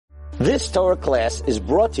This Torah class is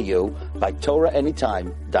brought to you by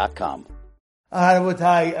TorahAnytime.com.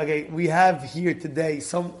 Okay, we have here today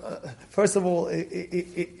some. First of all,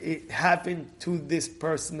 it happened to this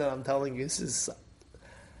person that I'm telling you. This is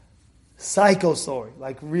psycho story,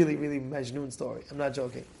 like really, really Majnun story. I'm not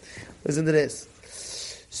joking. Listen to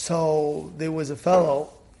this. So there was a fellow.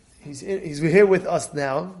 He's here with us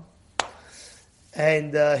now,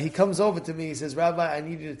 and he comes over to me. He says, "Rabbi, I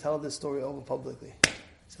need you to tell this story over publicly."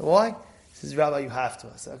 So why? He says, "Rabbi, you have to."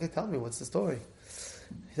 I said, "Okay, tell me, what's the story?"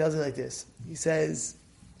 He tells me like this. He says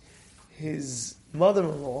his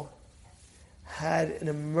mother-in-law had an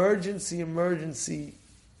emergency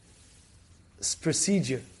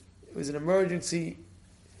procedure. It was an emergency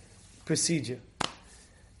procedure.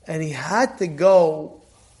 And he had to go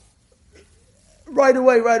right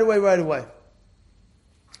away.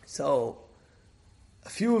 So a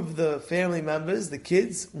few of the family members, the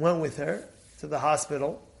kids, went with her to the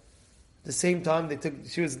hospital. At the same time,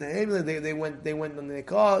 she was in the ambulance. They went on their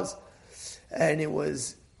cars, and it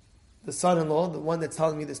was the son-in-law, the one that's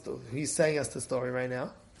telling me this story. He's saying us the story right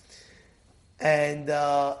now, and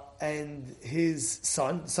his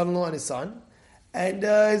son-in-law, and his son, and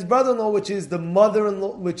his brother-in-law, which is the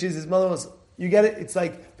mother-in-law, which is his mother-in-law. You get it? It's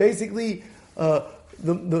like basically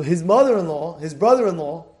his mother-in-law, his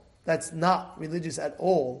brother-in-law, that's not religious at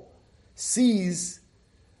all, sees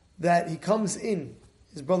that he comes in.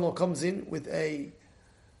 His brother-in-law comes in with a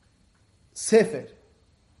sefer,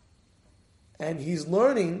 and he's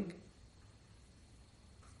learning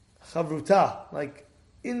Havruta, like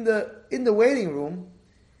in the waiting room,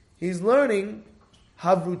 he's learning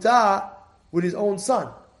Havruta with his own son.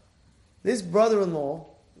 This brother-in-law,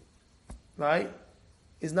 right,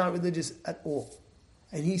 is not religious at all,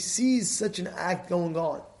 and he sees such an act going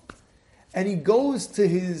on, and he goes to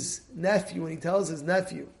his nephew and he tells his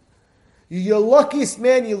nephew, "You're the luckiest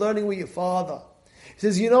man, you're learning with your father." He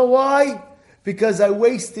says, "You know why? Because I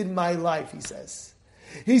wasted my life," he says.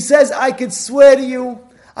 He says, "I could swear to you,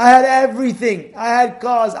 I had everything. I had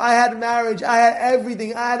cars, I had marriage, I had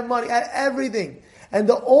everything, I had money, I had everything. And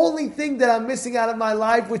the only thing that I'm missing out of my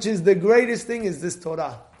life, which is the greatest thing, is this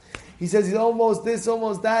Torah." He says, he's almost this,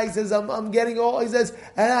 almost that. He says, I'm getting all, he says,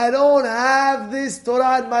 and I don't have this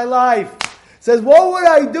Torah in my life. He says, what would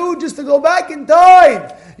I do just to go back in time?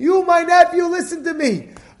 You, my nephew, listen to me.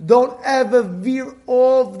 Don't ever veer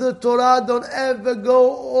off the Torah. Don't ever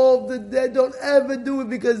go off the dead. Don't ever do it,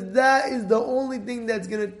 because that is the only thing that's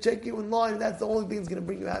going to check you in line. That's the only thing that's going to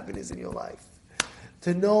bring you happiness in your life.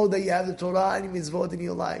 To know that you have the Torah and mitzvot in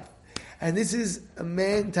your life. And this is a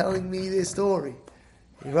man telling me this story.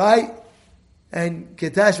 Right? And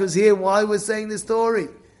Ketash was here while I was saying this story.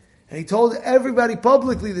 And he told everybody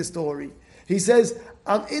publicly this story. He says,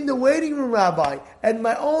 I'm in the waiting room, Rabbi, and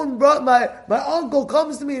my own my uncle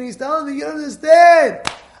comes to me and he's telling me, you don't understand.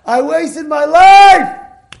 I wasted my life.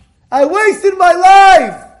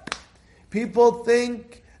 People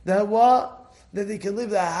think that what? That they can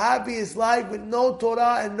live the happiest life with no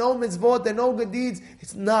Torah and no mitzvot and no good deeds.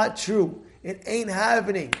 It's not true. It ain't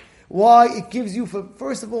happening. Why? It gives you,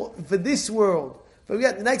 first of all, for this world.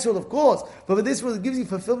 Forget the next world, of course. But for this world, it gives you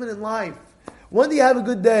fulfillment in life. When do you have a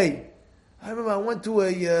good day? I remember I went to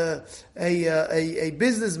a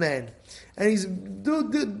businessman, and he's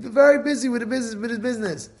very busy with his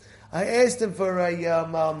business. I asked him for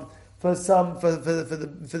the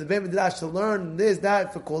Beit Midrash to learn this,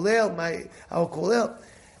 that, for our Kolel,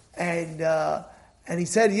 and he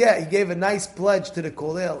said, yeah, he gave a nice pledge to the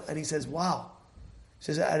Kolel, and he says, wow. He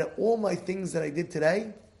says, out of all my things that I did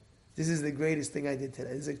today, this is the greatest thing I did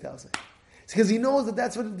today. This is what he tells me. It's because he knows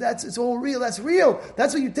that it's all real. That's real.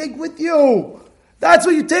 That's what you take with you. That's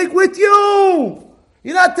what you take with you.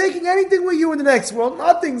 You're not taking anything with you in the next world.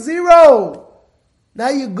 Nothing. Zero.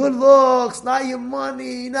 Not your good looks, not your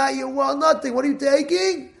money, not your wealth, nothing. What are you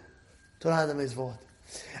taking? Torah and mitzvot.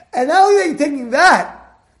 And not only are you taking that,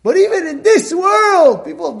 but even in this world,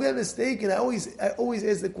 people have been mistaken. I always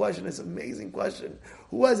ask the question, it's an amazing question.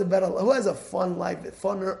 Who has a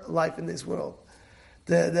funner life in this world?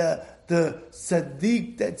 The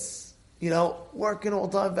tzaddik that's, working all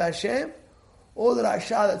the time for Hashem, or the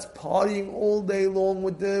Rasha that's partying all day long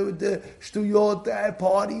with the shtuyot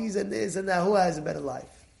parties and this and that? Who has a better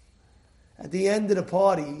life? At the end of the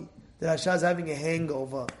party, the Rasha is having a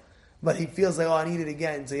hangover, but he feels like, I need it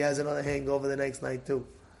again, so he has another hangover the next night too.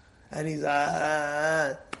 And he's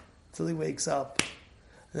till he wakes up.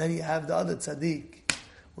 And then you have the other tzaddik,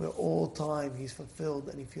 where all time he's fulfilled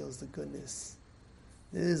and he feels the goodness.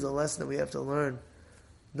 This is a lesson that we have to learn.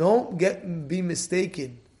 Don't be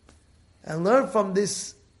mistaken, and learn from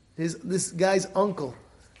this guy's uncle.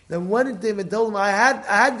 then went to him and told him, I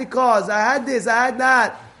had the cause, I had this, I had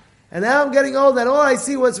that, and now I'm getting old, and all I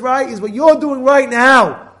see what's right is what you're doing right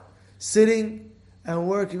now, sitting and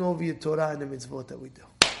working over your Torah and the mitzvot that we do.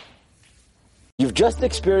 You've just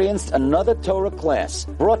experienced another Torah class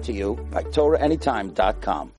brought to you by TorahAnytime.com.